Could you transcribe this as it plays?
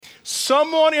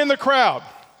someone in the crowd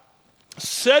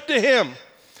said to him,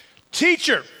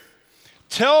 "Teacher,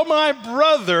 tell my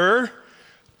brother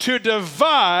to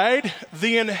divide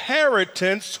the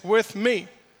inheritance with me."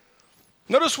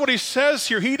 Notice what he says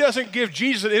here. He doesn't give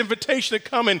Jesus an invitation to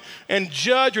come and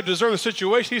judge or discern the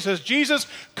situation. He says, "Jesus,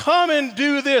 come and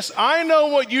do this. I know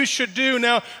what you should do.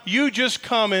 Now you just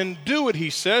come and do it," he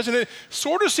says. And it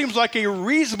sort of seems like a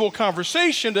reasonable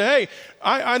conversation to, hey,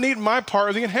 I need my part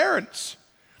of the inheritance.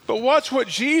 But watch what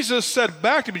Jesus said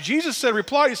back to me. Jesus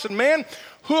replied, he said, "Man,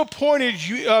 who appointed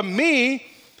me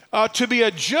to be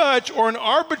a judge or an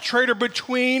arbitrator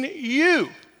between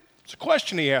you?" It's a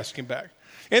question he asked him back.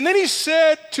 And then he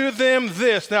said to them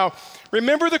this. Now,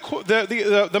 remember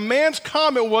the man's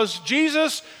comment was,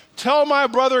 "Jesus, tell my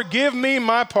brother, give me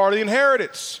my part of the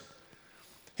inheritance."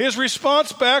 His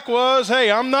response back was,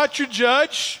 "Hey, I'm not your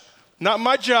judge, not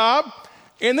my job."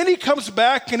 And then he comes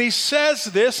back and he says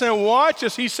this, and watch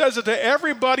this. He says it to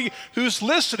everybody who's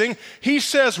listening. He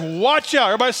says, "Watch out."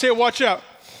 Everybody say, "Watch out."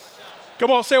 Come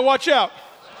on, say, "Watch out."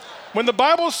 When the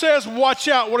Bible says watch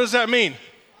out, what does that mean?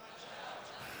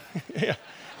 Yeah,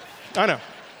 I know.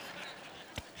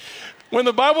 When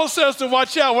the Bible says to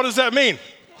watch out, what does that mean?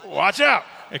 Watch out,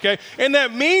 okay? And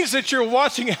that means that you're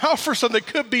watching out for something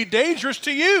that could be dangerous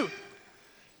to you.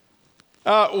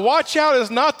 Watch out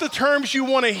is not the terms you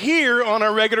want to hear on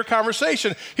a regular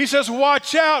conversation. He says,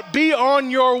 watch out, be on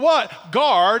your what?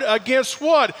 Guard against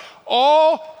what?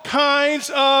 All kinds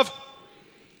of.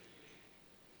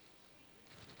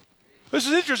 This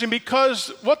is interesting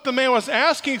because what the man was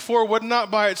asking for would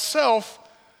not by itself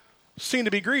seem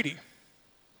to be greedy.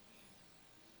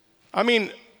 I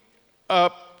mean,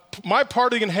 my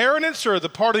part of the inheritance or the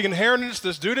part of the inheritance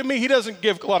that's due to me, he doesn't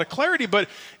give a lot of clarity, but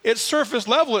at surface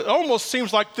level, it almost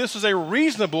seems like this is a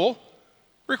reasonable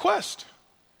request.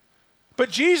 But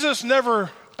Jesus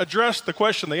never addressed the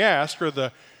question they asked or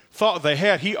the thought they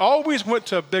had. He always went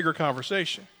to a bigger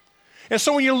conversation. And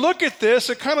so when you look at this,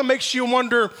 it kind of makes you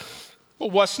wonder, well,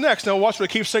 what's next? Now watch what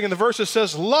it keeps saying in the verse. It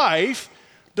says, life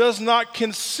does not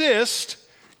consist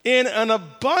in an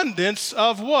abundance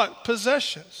of what?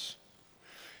 Possessions.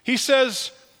 He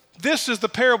says, this is the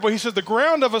parable. He says, the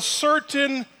ground of a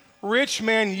certain rich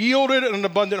man yielded an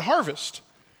abundant harvest.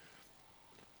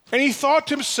 And he thought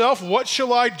to himself, what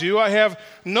shall I do? I have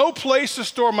no place to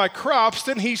store my crops.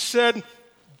 Then he said,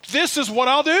 this is what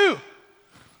I'll do.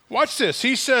 Watch this.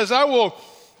 He says, I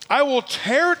will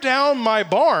tear down my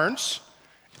barns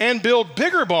and build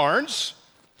bigger barns,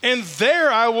 and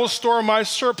there I will store my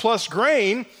surplus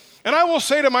grain. And I will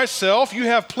say to myself, you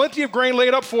have plenty of grain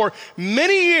laid up for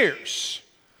many years.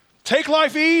 Take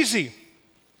life easy.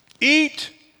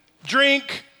 Eat,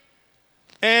 drink,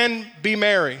 and be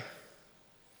merry.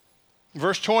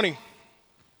 Verse 20.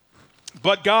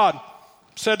 But God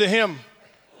said to him,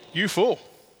 you fool.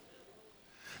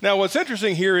 Now what's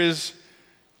interesting here is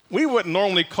we wouldn't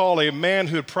normally call a man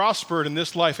who had prospered in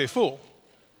this life a fool.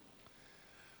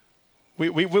 We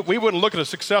wouldn't look at a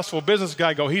successful business guy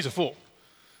and go, he's a fool.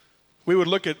 We would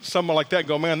look at someone like that and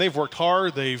go, man, they've worked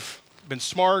hard, they've been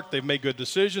smart, they've made good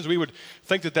decisions. We would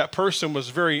think that that person was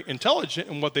very intelligent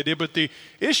in what they did. But the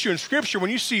issue in Scripture,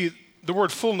 when you see the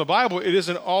word fool in the Bible, it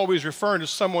isn't always referring to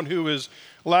someone who is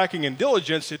lacking in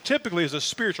diligence. It typically is a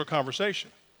spiritual conversation.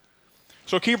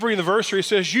 So keep reading the verse here. He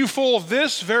says, you fool,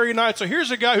 this very night. So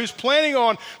here's a guy who's planning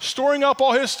on storing up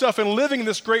all his stuff and living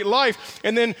this great life.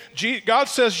 And then God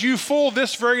says, you fool,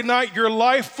 this very night, your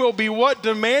life will be what?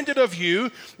 Demanded of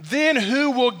you. Then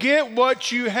who will get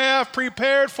what you have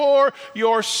prepared for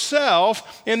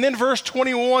yourself? And then verse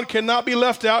 21 cannot be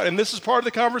left out. And this is part of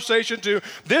the conversation too.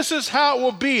 This is how it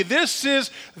will be. This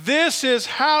is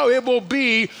how it will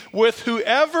be with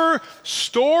whoever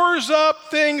stores up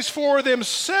things for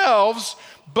themselves,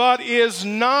 but is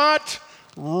not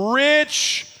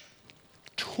rich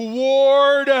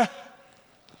toward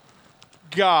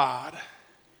God.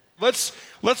 Let's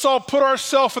all put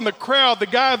ourselves in the crowd. The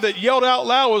guy that yelled out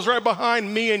loud was right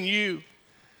behind me and you.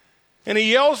 And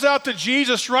he yells out to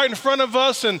Jesus right in front of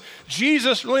us, and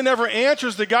Jesus really never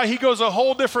answers the guy. He goes a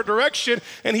whole different direction,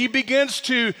 and he begins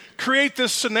to create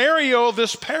this scenario,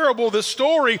 this parable, this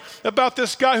story about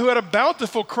this guy who had a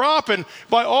bountiful crop and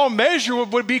by all measure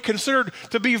would be considered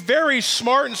to be very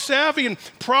smart and savvy and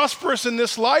prosperous in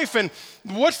this life. And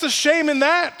what's the shame in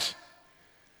that?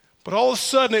 But all of a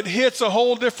sudden it hits a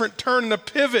whole different turn and a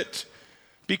pivot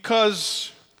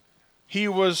because he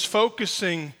was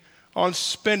focusing on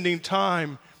spending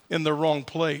time in the wrong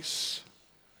place.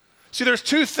 See, there's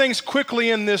two things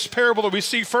quickly in this parable that we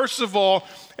see. First of all,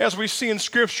 as we see in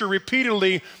Scripture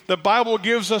repeatedly, the Bible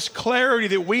gives us clarity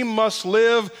that we must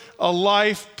live a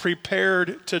life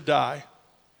prepared to die.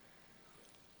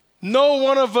 No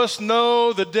one of us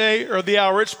know the day or the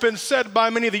hour. It's been said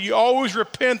by many that you always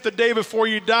repent the day before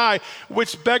you die,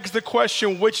 which begs the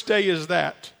question, which day is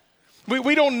that?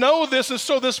 We don't know this, and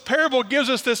so this parable gives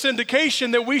us this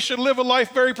indication that we should live a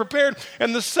life very prepared.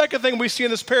 And the second thing we see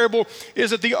in this parable is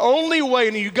that the only way,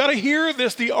 and you've got to hear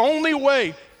this, the only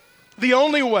way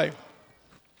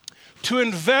to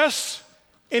invest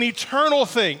in eternal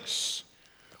things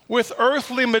with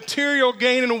earthly material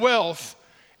gain and wealth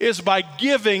is by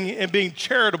giving and being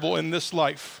charitable in this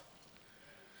life.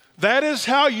 That is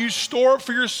how you store up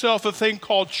for yourself a thing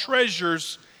called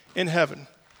treasures in heaven.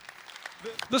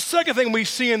 The second thing we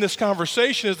see in this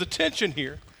conversation is the tension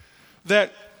here,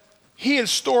 that he had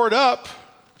stored up,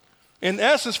 in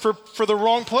essence, for the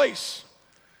wrong place.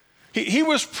 He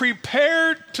was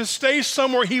prepared to stay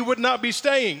somewhere he would not be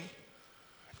staying,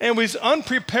 and was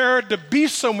unprepared to be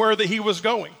somewhere that he was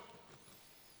going.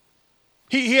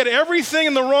 He had everything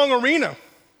in the wrong arena.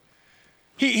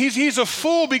 He's a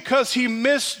fool because he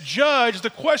misjudged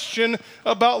the question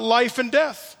about life and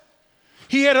death.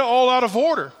 He had it all out of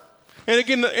order. And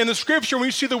again, in the scripture, when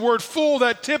you see the word fool,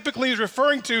 that typically is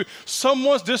referring to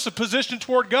someone's disposition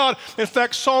toward God. In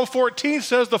fact, Psalm 14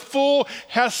 says the fool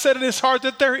has said in his heart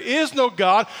that there is no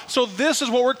God. So this is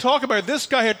what we're talking about. This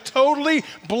guy had totally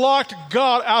blocked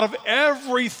God out of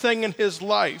everything in his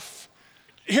life.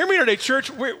 Hear me today,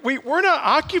 church. We're not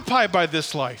occupied by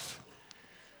this life.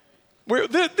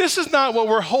 This is not what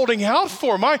we're holding out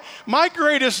for. My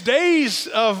greatest days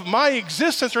of my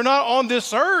existence are not on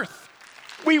this earth.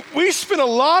 We spend a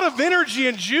lot of energy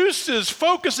and juices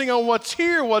focusing on what's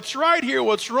here, what's right here,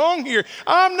 what's wrong here.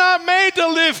 I'm not made to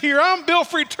live here. I'm built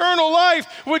for eternal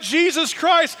life with Jesus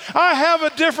Christ. I have a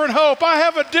different hope. I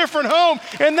have a different home,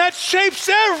 and that shapes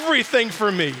everything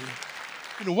for me.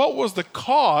 And what was the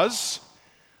cause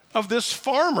of this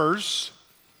farmer's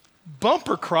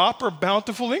bumper crop or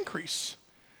bountiful increase?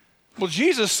 Well,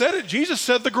 Jesus said it. Jesus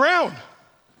said the ground.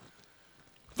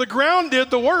 The ground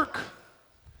did the work.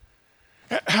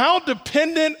 How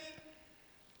dependent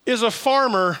is a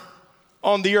farmer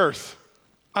on the earth?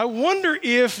 I wonder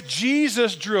if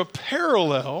Jesus drew a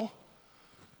parallel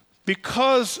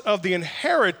because of the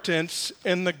inheritance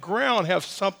and the ground have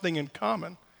something in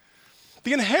common.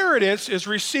 The inheritance is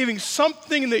receiving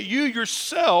something that you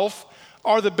yourself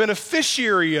are the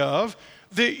beneficiary of,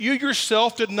 that you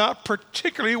yourself did not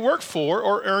particularly work for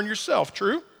or earn yourself.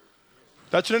 True?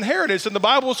 That's an inheritance. And the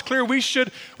Bible is clear we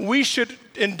should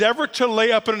endeavor to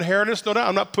lay up an inheritance. No doubt,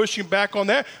 I'm not pushing back on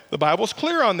that. The Bible's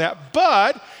clear on that.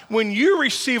 But when you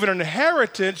receive an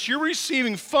inheritance, you're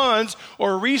receiving funds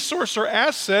or resource or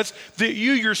assets that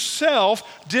you yourself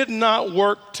did not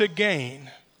work to gain.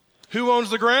 Who owns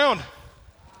the ground?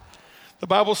 The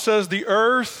Bible says the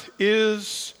earth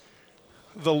is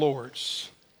the Lord's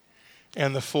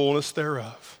and the fullness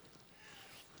thereof.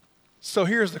 So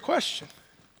here's the question.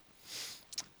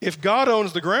 If God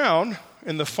owns the ground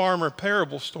in the farmer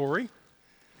parable story,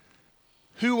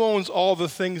 who owns all the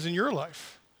things in your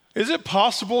life? Is it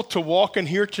possible to walk in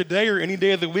here today or any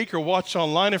day of the week or watch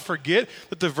online and forget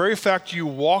that the very fact you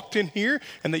walked in here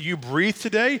and that you breathe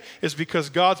today is because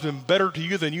God's been better to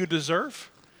you than you deserve?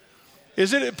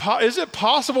 Is it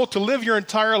possible to live your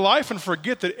entire life and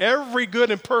forget that every good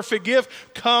and perfect gift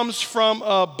comes from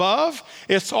above?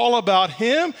 It's all about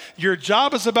Him. Your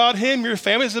job is about Him. Your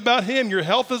family is about Him. Your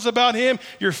health is about Him.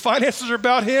 Your finances are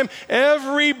about Him.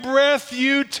 Every breath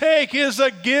you take is a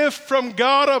gift from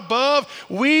God above.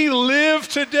 We live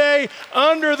today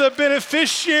under the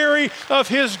beneficiary of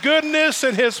His goodness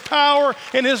and His power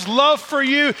and His love for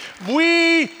you.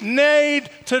 We need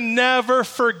to never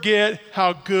forget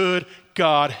how good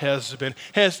God has been.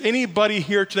 Has anybody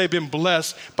here today been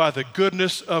blessed by the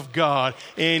goodness of God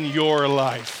in your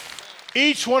life?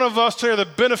 Each one of us today are the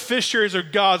beneficiaries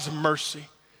of God's mercy,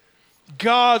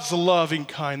 God's loving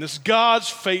kindness, God's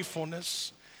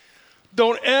faithfulness.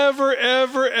 Don't ever,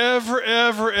 ever, ever,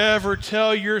 ever, ever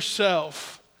tell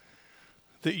yourself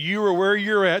that you are where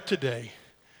you're at today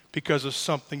because of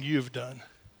something you've done.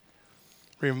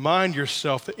 Remind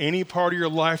yourself that any part of your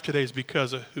life today is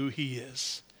because of who He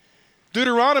is.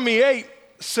 Deuteronomy 8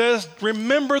 says,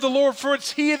 remember the Lord, for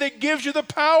it's He that gives you the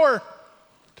power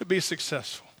to be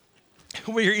successful.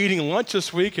 We were eating lunch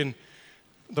this week, and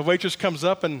the waitress comes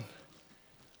up, and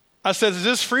I said, is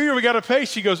this free or we got to pay?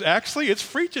 She goes, actually, it's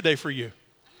free today for you.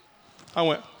 I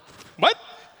went, what?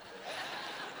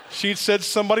 She said,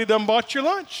 somebody done bought your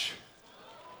lunch.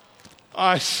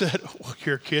 I said, well,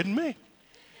 you're kidding me.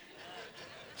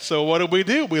 So what did we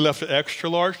do? We left an extra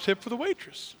large tip for the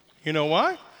waitress. You know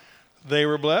why? They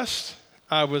were blessed.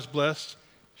 I was blessed.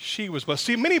 She was blessed.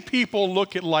 See, many people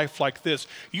look at life like this.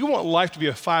 You want life to be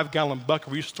a 5-gallon bucket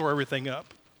where you store everything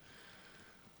up.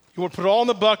 You want to put it all in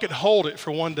the bucket, hold it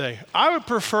for one day. I would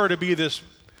prefer to be this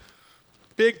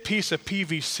big piece of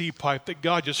PVC pipe that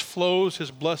God just flows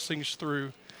his blessings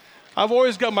through. I've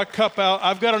always got my cup out.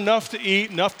 I've got enough to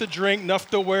eat, enough to drink, enough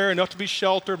to wear, enough to be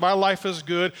sheltered. My life is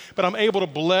good, but I'm able to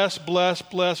bless.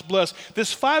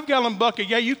 This 5-gallon bucket,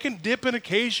 yeah, you can dip in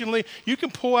occasionally. You can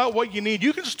pull out what you need.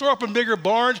 You can store up in bigger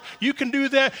barns. You can do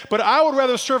that, but I would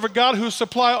rather serve a God who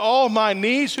supply all my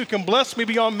needs, who can bless me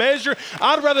beyond measure.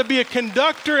 I'd rather be a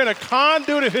conductor and a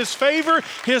conduit of his favor,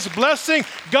 his blessing.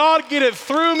 God, get it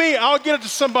through me. I'll get it to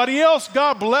somebody else.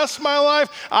 God, bless my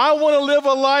life. I want to live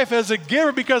a life as a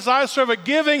giver because I serve a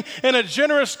giving and a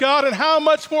generous God, and how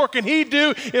much more can he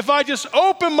do if I just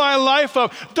open my life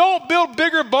up? Don't build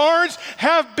bigger barns,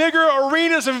 have bigger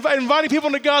arenas, inviting people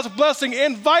into God's blessing.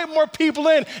 Invite more people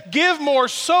in, give more,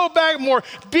 sow back more,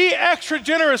 be extra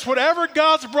generous. Whatever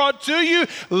God's brought to you,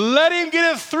 let him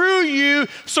get it through you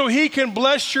so he can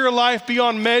bless your life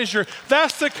beyond measure.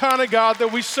 That's the kind of God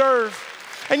that we serve.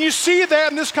 And you see that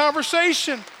in this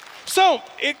conversation. So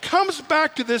it comes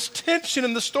back to this tension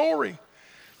in the story.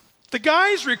 The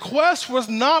guy's request was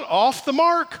not off the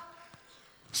mark.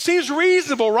 Seems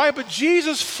reasonable, right? But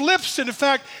Jesus flips it. In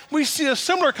fact, we see a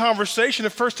similar conversation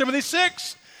in 1 Timothy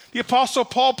 6. The Apostle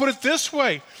Paul put it this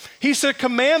way. He said,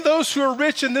 command those who are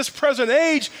rich in this present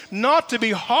age not to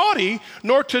be haughty,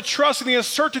 nor to trust in the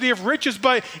uncertainty of riches,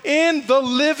 but in the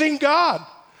living God,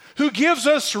 who gives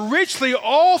us richly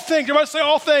all things. Everybody say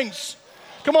all things.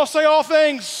 Come on, say all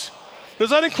things. Does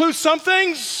that include some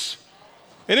things?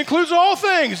 It includes all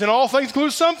things, and all things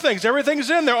include some things. Everything's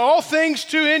in there. All things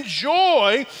to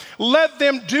enjoy. Let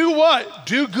them do what?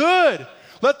 Do good.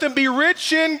 Let them be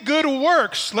rich in good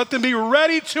works. Let them be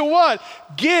ready to what?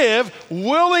 Give,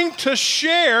 willing to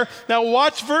share. Now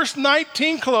watch verse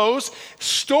 19 close.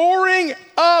 Storing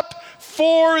up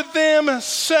for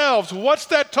themselves. What's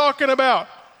that talking about?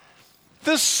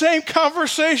 The same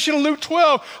conversation in Luke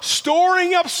 12,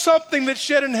 storing up something that's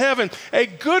yet in heaven. A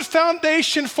good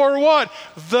foundation for what?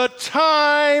 The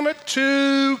time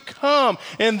to come.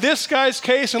 In this guy's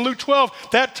case, in Luke 12,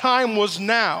 that time was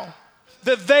now.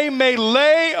 That they may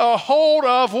lay a hold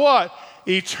of what?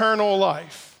 Eternal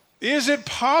life. Is it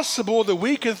possible that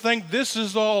we can think this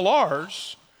is all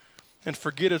ours and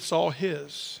forget it's all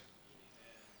his?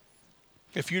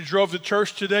 If you drove to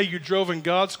church today, you drove in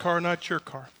God's car, not your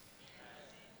car.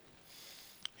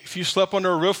 If you slept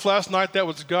under a roof last night, that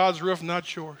was God's roof,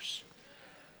 not yours.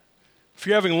 If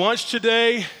you're having lunch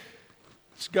today,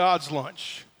 it's God's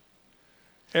lunch.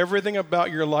 Everything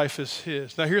about your life is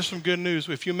his. Now here's some good news.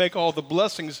 If you make all the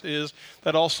blessings his,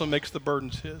 that also makes the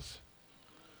burdens his.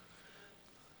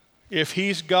 If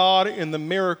he's God in the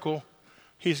miracle,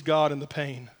 he's God in the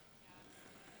pain.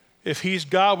 If he's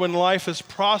God when life is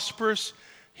prosperous,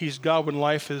 he's God when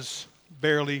life is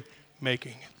barely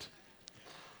making it.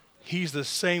 He's the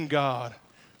same God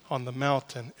on the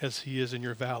mountain as he is in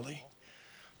your valley.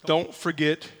 Don't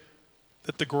forget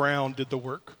that the ground did the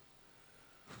work.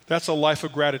 That's a life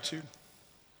of gratitude.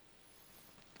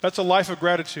 That's a life of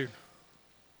gratitude.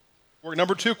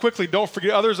 Number 2, quickly, don't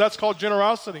forget others. That's called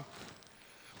generosity.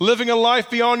 Living a life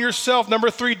beyond yourself. Number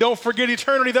 3, don't forget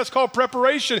eternity. That's called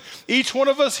preparation. Each one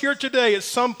of us here today, at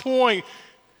some point,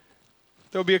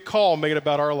 there'll be a call made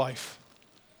about our life.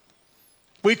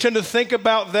 We tend to think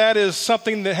about that as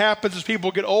something that happens as people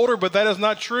get older, but that is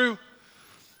not true.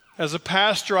 As a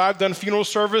pastor, I've done funeral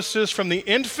services from the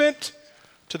infant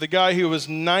to the guy who was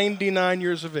 99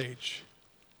 years of age.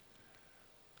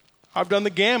 I've done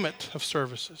the gamut of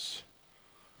services.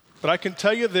 But I can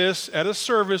tell you this, at a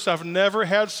service, I've never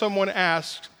had someone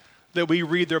ask that we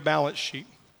read their balance sheet.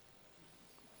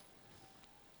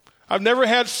 I've never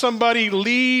had somebody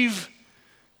leave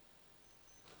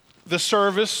the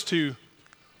service to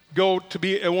go to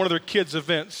be at one of their kids'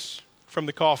 events from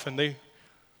the coffin. They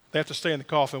have to stay in the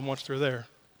coffin once they're there.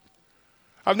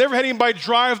 I've never had anybody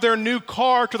drive their new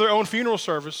car to their own funeral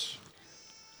service.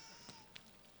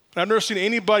 I've never seen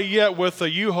anybody yet with a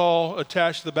U-Haul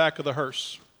attached to the back of the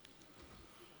hearse.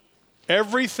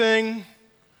 Everything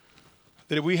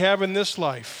that we have in this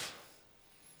life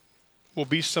will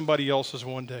be somebody else's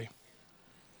one day,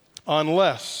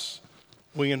 unless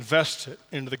we invest it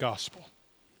into the gospel.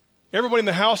 Everybody in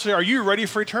the house, are you ready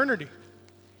for eternity?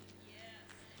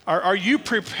 Are you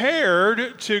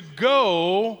prepared to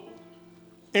go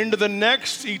into the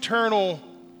next eternal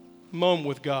moment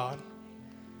with God?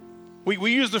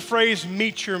 We use the phrase,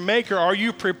 meet your maker. Are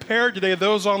you prepared today?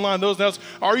 Those online, those else,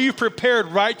 are you prepared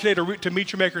right today to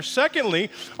meet your maker? Secondly,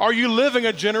 are you living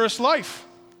a generous life?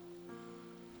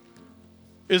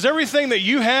 Is everything that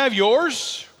you have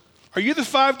yours? Are you the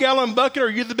 5-gallon bucket or are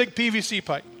you the big PVC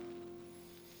pipe?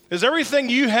 Is everything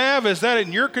you have, is that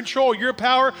in your control, your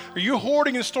power? Are you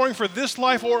hoarding and storing for this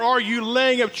life, or are you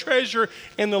laying up treasure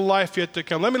in the life yet to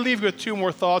come? Let me leave you with 2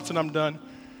 more thoughts and I'm done.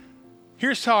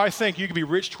 Here's how I think you can be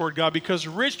rich toward God, because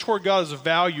rich toward God is a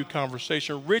value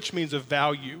conversation. Rich means a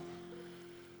value.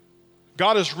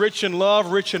 God is rich in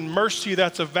love, rich in mercy.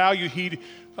 That's a value he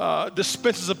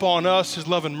dispenses upon us, his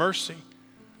love and mercy.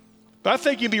 But I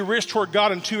think you can be rich toward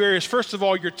God in 2 areas. First of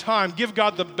all, your time. Give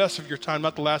God the best of your time,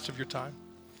 not the last of your time.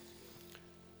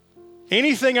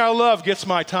 Anything I love gets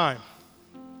my time.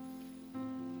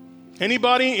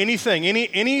 Anybody, anything,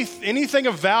 anything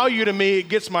of value to me, it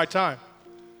gets my time.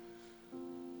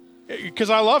 Because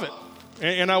I love it,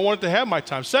 and I want it to have my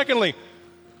time. Secondly,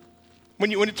 when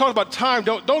you talk about time,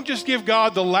 don't just give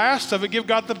God the last of it, give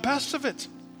God the best of it.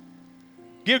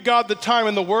 Give God the time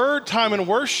in the Word, time in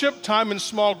worship, time in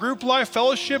small group life,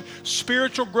 fellowship,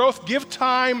 spiritual growth. Give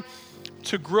time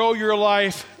to grow your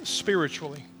life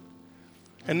spiritually.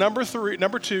 And number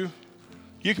 2,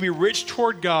 you can be rich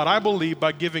toward God, I believe,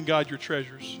 by giving God your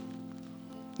treasures.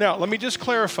 Now, let me just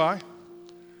clarify.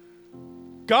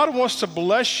 God wants to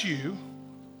bless you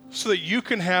so that you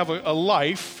can have a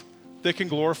life that can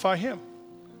glorify Him.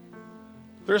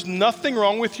 There's nothing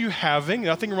wrong with you having,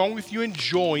 nothing wrong with you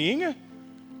enjoying.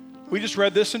 We just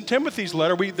read this in Timothy's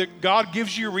letter, that God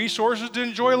gives you resources to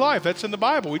enjoy life. That's in the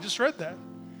Bible. We just read that.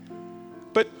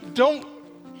 But don't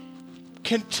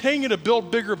continue to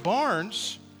build bigger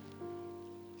barns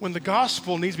when the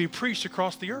gospel needs to be preached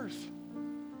across the earth.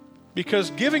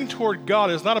 Because giving toward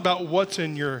God is not about what's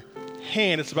in your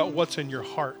hand, it's about what's in your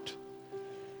heart.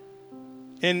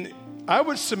 And I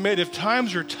would submit, if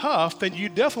times are tough, then you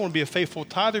definitely want to be a faithful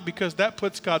tither, because that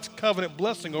puts God's covenant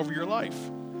blessing over your life.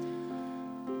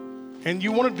 And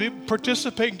you want to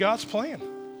participate in God's plan.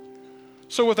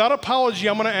 So without apology,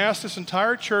 I'm going to ask this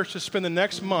entire church to spend the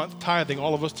next month tithing,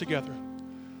 all of us together.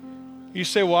 You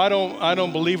say, well, I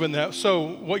don't believe in that. So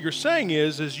what you're saying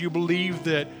is you believe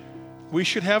that we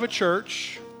should have a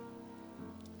church,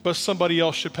 but somebody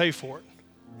else should pay for it.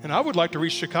 And I would like to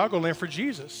reach Chicagoland for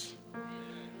Jesus.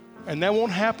 And that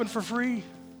won't happen for free.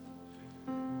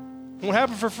 It won't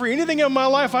happen for free. Anything in my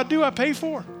life I do, I pay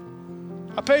for.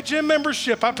 I pay gym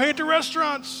membership. I pay at the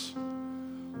restaurants.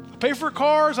 I pay for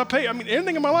cars.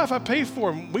 Anything in my life I pay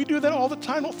for. We do that all the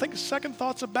time. Don't think second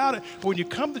thoughts about it. But when you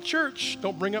come to church,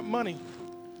 don't bring up money.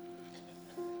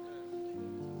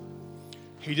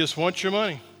 He just wants your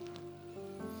money.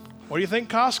 What do you think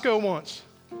Costco wants?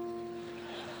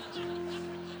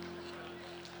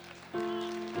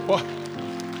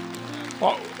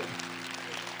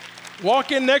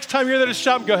 Walk in next time you're there to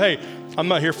shop and go, hey, I'm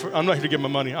not here to get my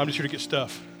money. I'm just here to get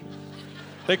stuff.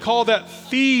 They call that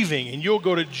thieving, and you'll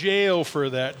go to jail for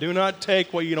that. Do not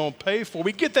take what you don't pay for.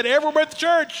 We get that everywhere at the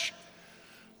church.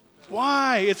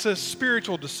 Why? It's a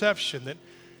spiritual deception that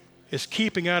is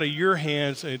keeping out of your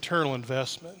hands an eternal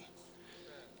investment.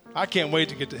 I can't wait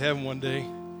to get to heaven one day.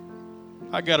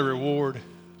 I got a reward.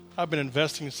 I've been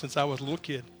investing since I was a little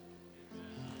kid.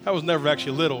 I was never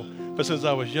actually little, but since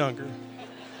I was younger.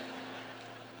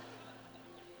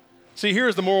 See,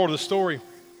 here's the moral of the story.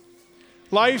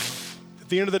 Life, at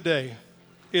the end of the day,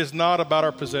 is not about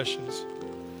our possessions.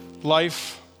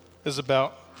 Life is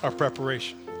about our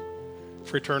preparation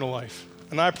for eternal life.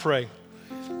 And I pray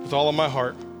with all of my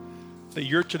heart that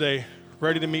you're today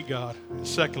ready to meet God. And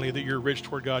secondly, that you're rich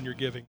toward God in your giving.